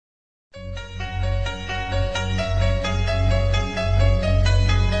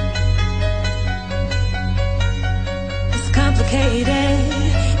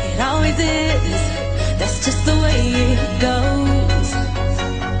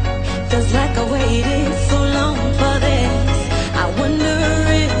like I waited so long for this. I wonder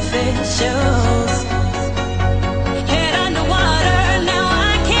if it shows. Head underwater, now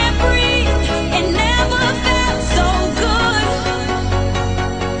I can't breathe. It never felt so good,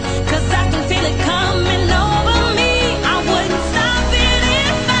 'cause I can feel it coming over me. I wouldn't stop it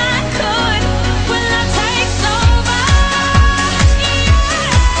if I could. Will I take over?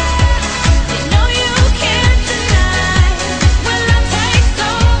 Yeah. You know you can't deny. Will I take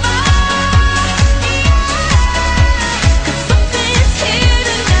over? Yeah. 'Cause something's here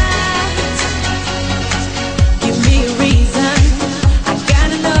tonight. Give me a reason, I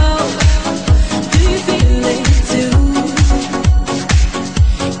gotta know. Do you feel it too?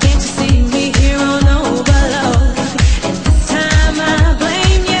 Can't you see me here on overload? And this time I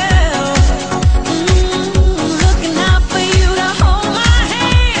blame you. Looking out for you to hold my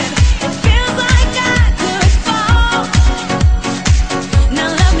hand. It feels like I could fall. Now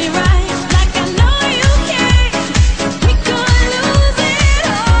love me right, like I know you can. We could lose it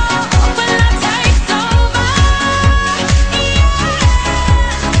all. Will I take over? Yeah.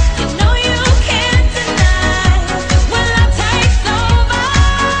 You know you can't deny. Will I take over?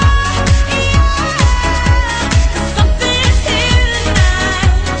 Yeah. 'Cause something's here tonight.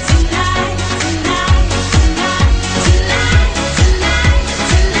 Tonight, tonight, tonight, tonight,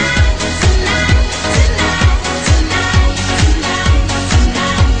 tonight, tonight, tonight,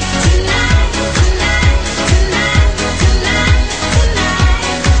 tonight, tonight, tonight,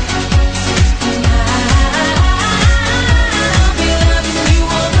 tonight, I'll be loving you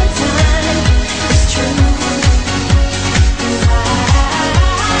all the time. It's true.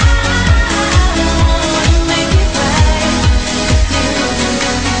 I wanna make it right with you.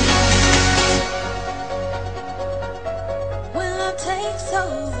 When love takes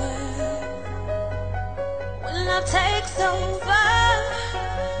over, when love takes over,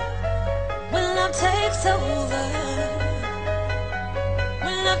 when love takes over,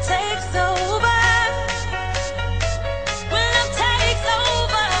 when love takes over, when love takes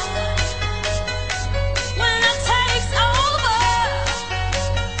over, when love takes over,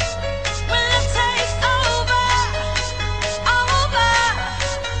 when love takes over, over,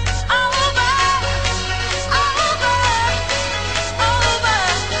 over, over,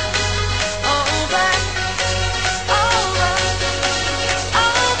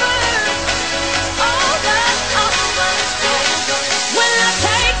 over, over, when love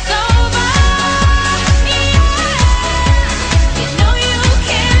takes over, yeah. You know you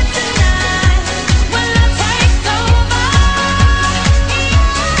can't deny. When love takes over,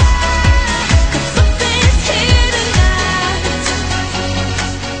 yeah. 'Cause something's here tonight.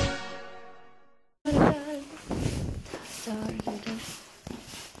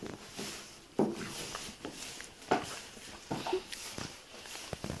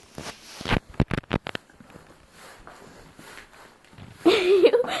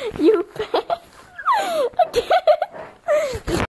 you